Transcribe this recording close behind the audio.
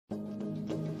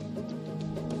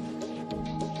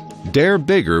Dare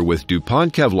bigger with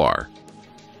DuPont Kevlar.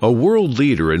 A world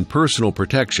leader in personal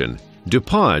protection,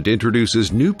 DuPont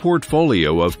introduces new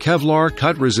portfolio of Kevlar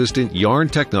cut-resistant yarn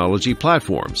technology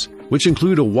platforms, which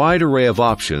include a wide array of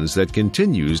options that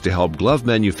continues to help glove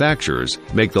manufacturers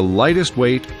make the lightest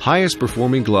weight, highest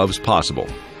performing gloves possible.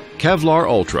 Kevlar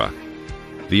Ultra,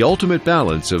 the ultimate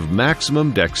balance of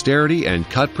maximum dexterity and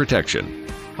cut protection.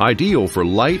 Ideal for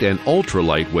light and ultra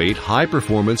lightweight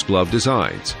high-performance glove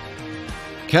designs.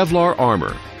 Kevlar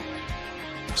Armor,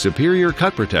 superior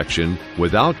cut protection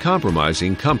without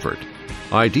compromising comfort.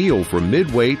 Ideal for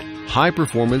mid-weight,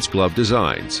 high-performance glove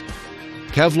designs.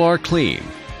 Kevlar Clean,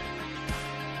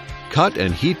 cut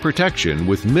and heat protection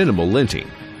with minimal linting.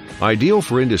 Ideal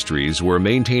for industries where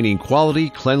maintaining quality,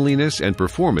 cleanliness, and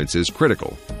performance is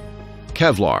critical.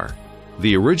 Kevlar,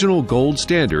 the original gold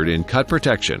standard in cut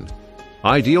protection.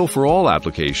 Ideal for all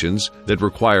applications that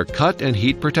require cut and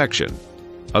heat protection.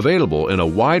 Available in a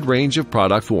wide range of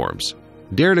product forms.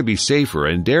 Dare to be safer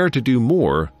and dare to do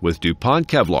more with DuPont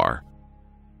Kevlar.